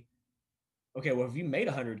 100K. Okay, well, if you made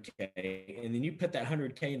 100K and then you put that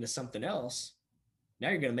 100K into something else, now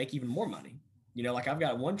you're going to make even more money. Like I've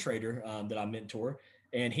got one trader that I mentor,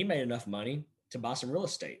 and he made enough money to buy some real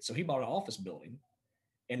estate. So he bought an office building,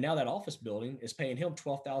 and now that office building is paying him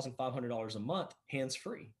 $12,500 a month, hands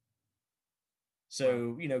free.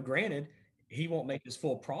 Wow. So, granted, he won't make his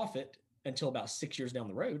full profit until about 6 years down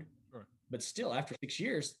the road, Sure. but still after 6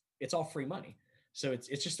 years, it's all free money. So it's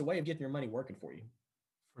just a way of getting your money working for you.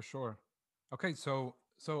 For sure. Okay, so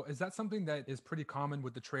is that something that is pretty common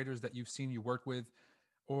with the traders that you've seen you work with?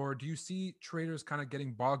 Or do you see traders kind of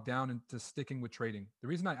getting bogged down into sticking with trading? The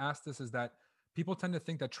reason I ask this is that people tend to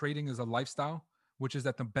think that trading is a lifestyle, which is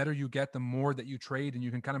that the better you get, the more that you trade, and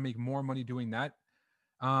you can kind of make more money doing that.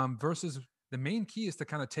 Versus the main key is to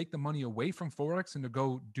kind of take the money away from Forex and to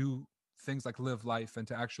go do things like live life and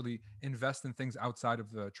to actually invest in things outside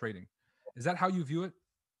of the trading. Is that how you view it?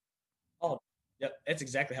 Oh, yep, that's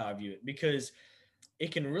exactly how I view it, because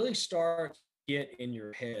it can really start to get in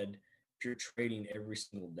your head if you're trading every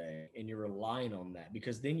single day and you're relying on that,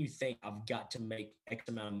 because then you think I've got to make X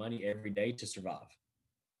amount of money every day to survive.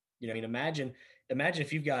 I mean, imagine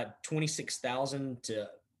if you've got 26,000 to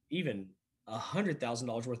even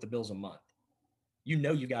 $100,000 worth of bills a month.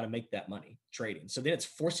 You've got to make that money trading. So then it's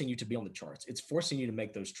forcing you to be on the charts. It's forcing you to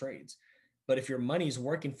make those trades. But if your money is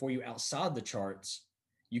working for you outside the charts,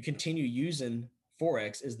 you continue using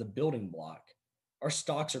Forex as the building block, or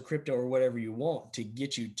stocks or crypto or whatever you want to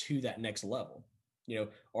get you to that next level,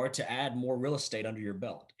 or to add more real estate under your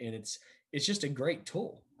belt. And it's just a great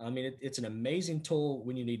tool. I mean, it's an amazing tool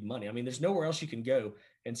when you need money. I mean, there's nowhere else you can go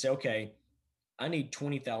and say, okay, I need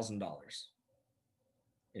 $20,000.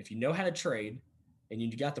 If you know how to trade and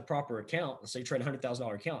you got the proper account, let's say you trade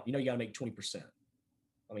 $100,000 account, you got to make 20%.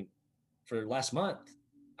 I mean, for last month,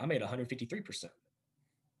 I made 153%.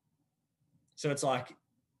 So it's like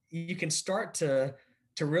you can start to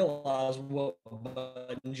realize what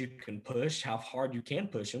buttons you can push, how hard you can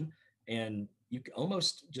push them, and you can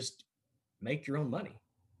almost just make your own money.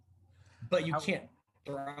 But you How can't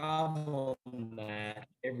thrive on that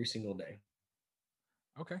every single day.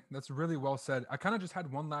 Okay, that's really well said. I kind of just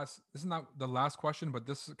had one last, this is not the last question, but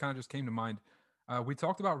this kind of just came to mind. We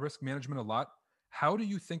talked about risk management a lot. How do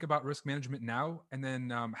you think about risk management now? And then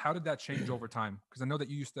how did that change over time? Because I know that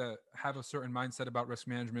you used to have a certain mindset about risk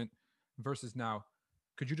management versus now.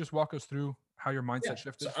 Could you just walk us through how your Yeah. mindset So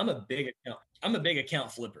shifted? I'm a big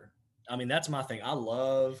account flipper. I mean, that's my thing. I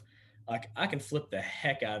love, like, I can flip the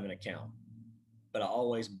heck out of an account, but I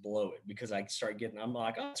always blow it because I'm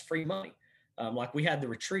like, oh, it's free money. Like we had the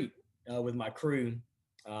retreat with my crew,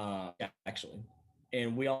 actually,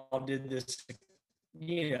 and we all did this,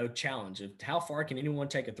 challenge of how far can anyone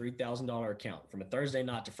take a $3,000 account from a Thursday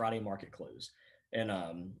night to Friday market close. And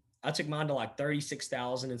I took mine to like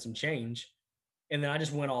 36,000 and some change, and then I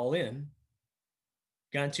just went all in,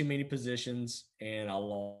 got in too many positions, and I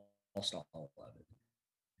lost all of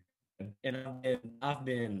it. And I've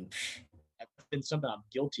been something I'm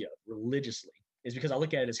guilty of religiously, is because I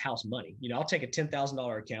look at it as house money. I'll take a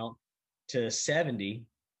 $10,000 account to 70,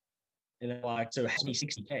 and then so it has me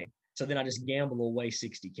 60K. So then I just gamble away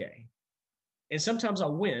 60K. And sometimes I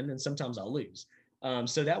win and sometimes I lose.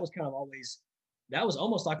 So that was that was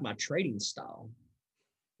almost like my trading style,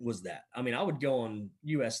 was that. I mean, I would go on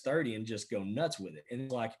US 30 and just go nuts with it.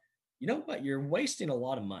 And like, you know what? You're wasting a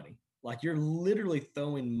lot of money. Like you're literally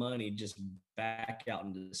throwing money just back out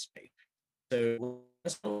into space. So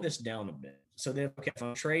let's slow this down a bit. So then, okay, if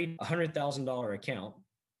I trade $100,000 account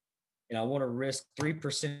and I want to risk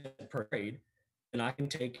 3% per trade, then I can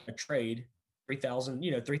take a trade,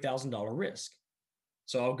 $3,000 risk.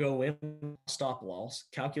 So I'll go in stop loss,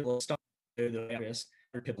 calculate stop the risk,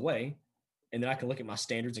 pip away, and then I can look at my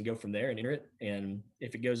standards and go from there and enter it. And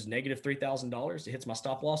if it goes negative $3,000, it hits my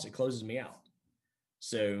stop loss, it closes me out.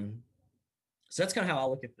 So that's kind of how I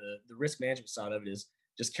look at the risk management side of it, is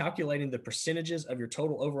just calculating the percentages of your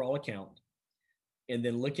total overall account, and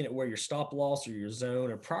then looking at where your stop loss or your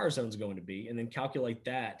zone or prior zone is going to be, and then calculate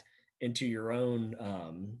that into your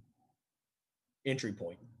own entry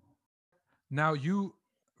point. Now, you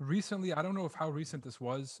recently, I don't know if how recent this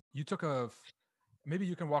was, you took maybe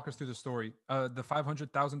you can walk us through the story, the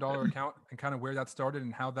 $500,000 account and kind of where that started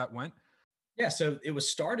and how that went. Yeah, so it was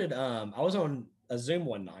started. I was on a Zoom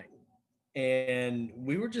one night, and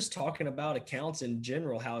we were just talking about accounts in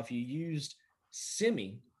general. How if you used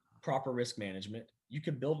semi proper risk management, you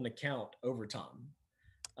could build an account over time.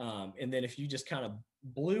 And then if you just kind of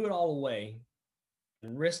blew it all away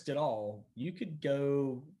and risked it all, you could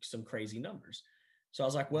go some crazy numbers. So I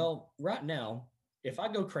was like, Mhm. well, right now, if I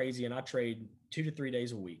go crazy and I trade 2 to 3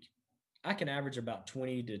 days a week, I can average about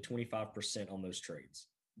 20 to 25% on those trades,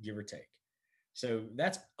 give or take. So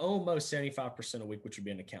that's almost 75% a week, which would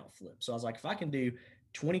be an account flip. So I was like, if I can do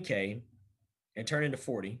 20K and turn into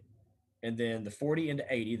 40, and then the 40 into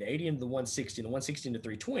 80, the 80 into the 160, and the 160 into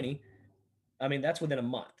 320, I mean, that's within a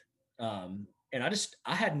month. And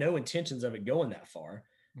I had no intentions of it going that far.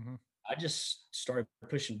 Mm-hmm. I just started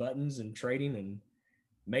pushing buttons and trading and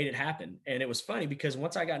made it happen. And it was funny because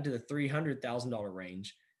once I got into the $300,000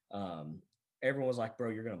 range, everyone was like, bro,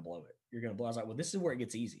 you're going to blow it. You're going to blow. I was like, well, this is where it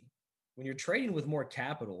gets easy. When you're trading with more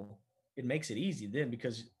capital, it makes it easy then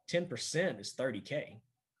because 10% is 30K.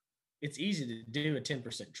 It's easy to do a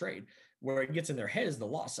 10% trade. Where it gets in their head is the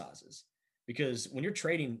lot sizes. Because when you're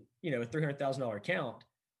trading, a $300,000 account,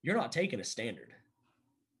 you're not taking a standard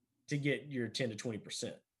to get your 10 to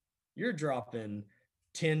 20%. You're dropping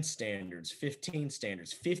 10 standards, 15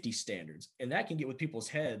 standards, 50 standards. And that can get with people's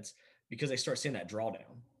heads because they start seeing that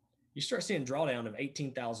drawdown. You start seeing drawdown of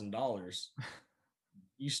 $18,000,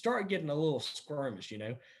 you start getting a little squirmish,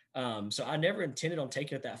 So I never intended on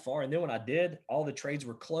taking it that far. And then when I did, all the trades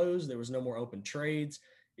were closed. There was no more open trades.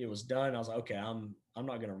 It was done. I was like, okay, I'm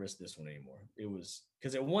not going to risk this one anymore. It was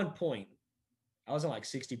because at one point I was on like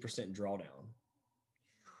 60% drawdown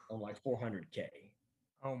on like 400K.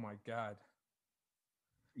 Oh my God.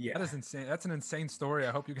 Yeah. That is insane. That's an insane story.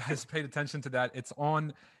 I hope you guys paid attention to that. It's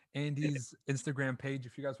on Andy's Instagram page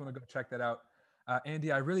if you guys want to go check that out.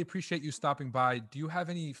 Andy, I really appreciate you stopping by. Do you have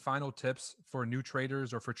any final tips for new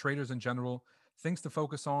traders or for traders in general? Things to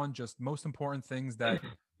focus on, just most important things that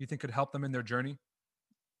you think could help them in their journey?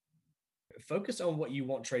 Focus on what you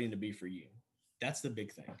want trading to be for you. That's the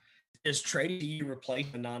big thing. Is trading to you replace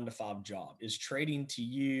a 9-to-5 job? Is trading to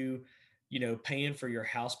you, paying for your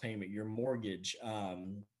house payment, your mortgage?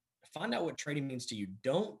 Find out what trading means to you.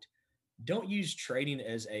 Don't use trading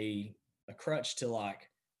as a crutch to like,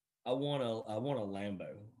 I want a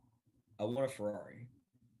Lambo, I want a Ferrari,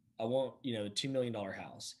 I want a $2 million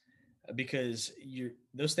house, because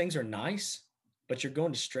those things are nice, but you're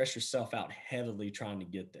going to stress yourself out heavily trying to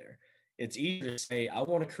get there. It's easy to say, I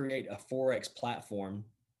want to create a Forex platform,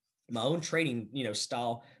 my own trading,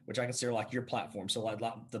 style, which I consider like your platform. So like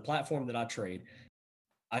the platform that I trade,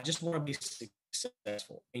 I just want to be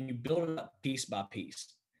successful, and you build it up piece by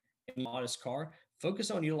piece. In modest car,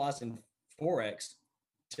 focus on utilizing Forex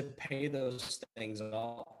to pay those things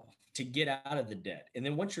off, to get out of the debt. And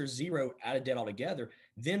then once you're zero out of debt altogether,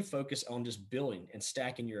 then focus on just building and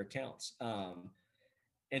stacking your accounts.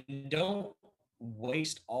 And don't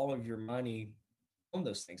waste all of your money on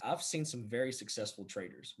those things. I've seen some very successful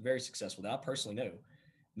traders, very successful, that I personally know,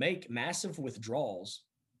 make massive withdrawals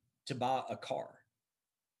to buy a car,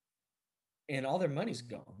 and all their money's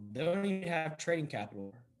gone. They don't even have trading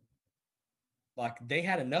capital. Like, they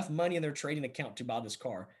had enough money in their trading account to buy this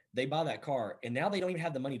car. They buy that car, and now they don't even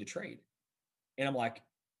have the money to trade. And I'm like,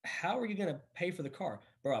 how are you going to pay for the car?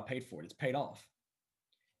 Bro, I paid for it. It's paid off.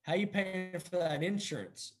 How you paying for that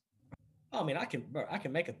insurance? Oh, I mean, I can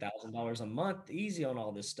make $1,000 a month easy on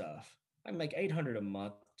all this stuff. I can make $800 a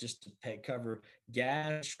month just to cover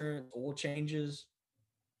gas, insurance, oil changes.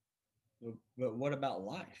 But what about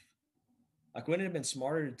life? Like, wouldn't it have been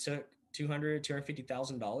smarter to take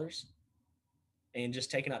 $250,000 and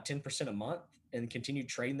just taking out 10% a month and continue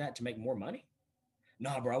trading that to make more money?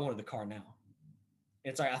 Nah, bro, I wanted the car now.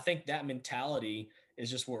 It's like, I think that mentality is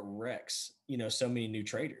just what wrecks, so many new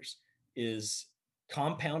traders, is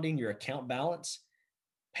compounding your account balance,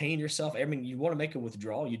 paying yourself. I mean, you want to make a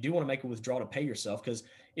withdrawal. You do want to make a withdrawal to pay yourself, because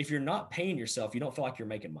if you're not paying yourself, you don't feel like you're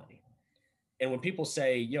making money. And when people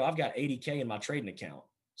say, I've got 80K in my trading account,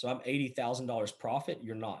 so I'm $80,000 profit,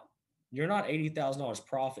 you're not. You're not $80,000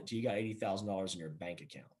 profit till you got $80,000 in your bank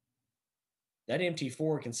account. That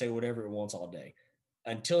MT4 can say whatever it wants all day.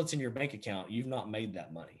 Until it's in your bank account, you've not made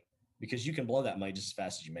that money, because you can blow that money just as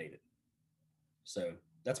fast as you made it. So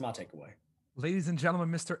that's my takeaway. Ladies and gentlemen,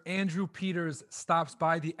 Mr. Andrew Peters stops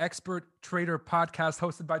by the Expert Trader podcast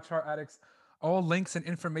hosted by ChartAddicts. All links and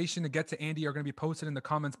information to get to Andy are going to be posted in the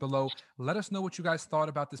comments below. Let us know what you guys thought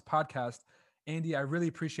about this podcast. Andy, I really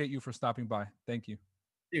appreciate you for stopping by. Thank you.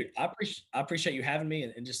 Dude, I appreciate you having me,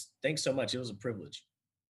 and just thanks so much. It was a privilege.